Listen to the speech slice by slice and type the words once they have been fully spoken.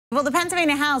Well, the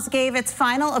Pennsylvania House gave its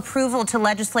final approval to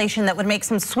legislation that would make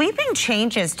some sweeping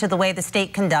changes to the way the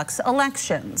state conducts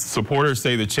elections. Supporters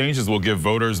say the changes will give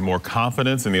voters more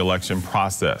confidence in the election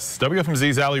process.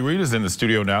 WFMZ's Allie Reed is in the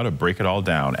studio now to break it all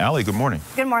down. Allie, good morning.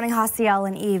 Good morning, Hasiel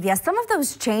and Eve. Yes, some of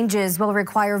those changes will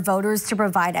require voters to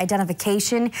provide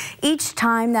identification each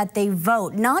time that they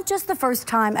vote, not just the first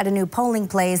time at a new polling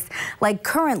place like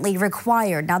currently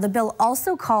required. Now, the bill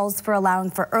also calls for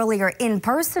allowing for earlier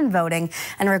in-person voting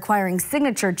and requiring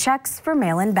signature checks for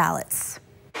mail-in ballots.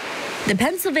 The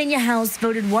Pennsylvania House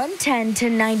voted 110 to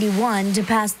 91 to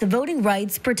pass the Voting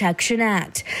Rights Protection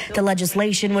Act. The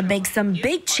legislation would make some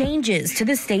big changes to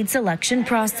the state's election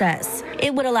process.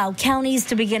 It would allow counties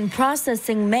to begin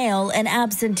processing mail and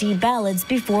absentee ballots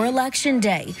before Election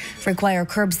Day, require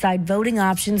curbside voting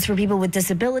options for people with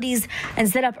disabilities, and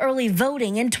set up early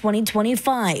voting in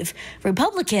 2025.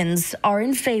 Republicans are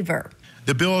in favor.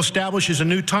 The bill establishes a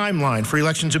new timeline for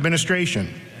elections administration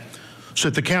so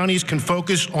that the counties can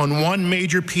focus on one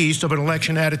major piece of an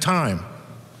election at a time.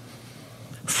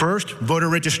 First, voter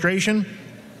registration,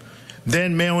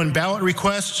 then mail-in ballot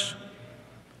requests,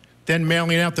 then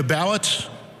mailing out the ballots,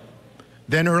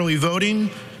 then early voting,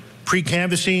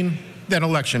 pre-canvassing, then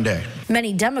Election Day.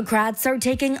 Many Democrats are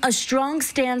taking a strong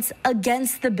stance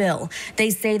against the bill. They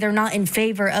say they're not in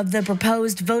favor of the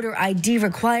proposed voter ID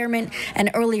requirement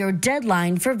and earlier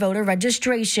deadline for voter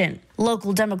registration.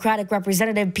 Local Democratic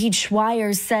Representative Pete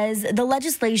Schweier says the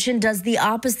legislation does the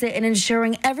opposite in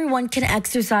ensuring everyone can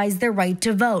exercise their right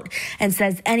to vote, and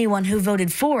says anyone who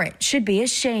voted for it should be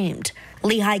ashamed.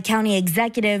 Lehigh County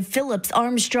Executive Phillips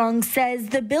Armstrong says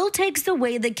the bill takes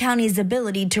away the county's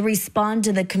ability to respond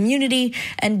to the community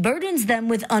and burdens them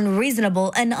with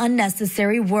unreasonable and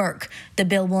unnecessary work. The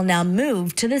bill will now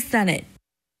move to the Senate.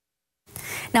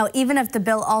 Now, even if the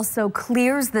bill also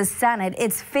clears the Senate,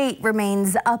 its fate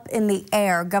remains up in the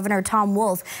air. Governor Tom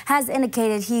Wolf has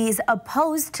indicated he's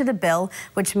opposed to the bill,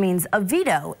 which means a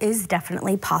veto is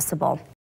definitely possible.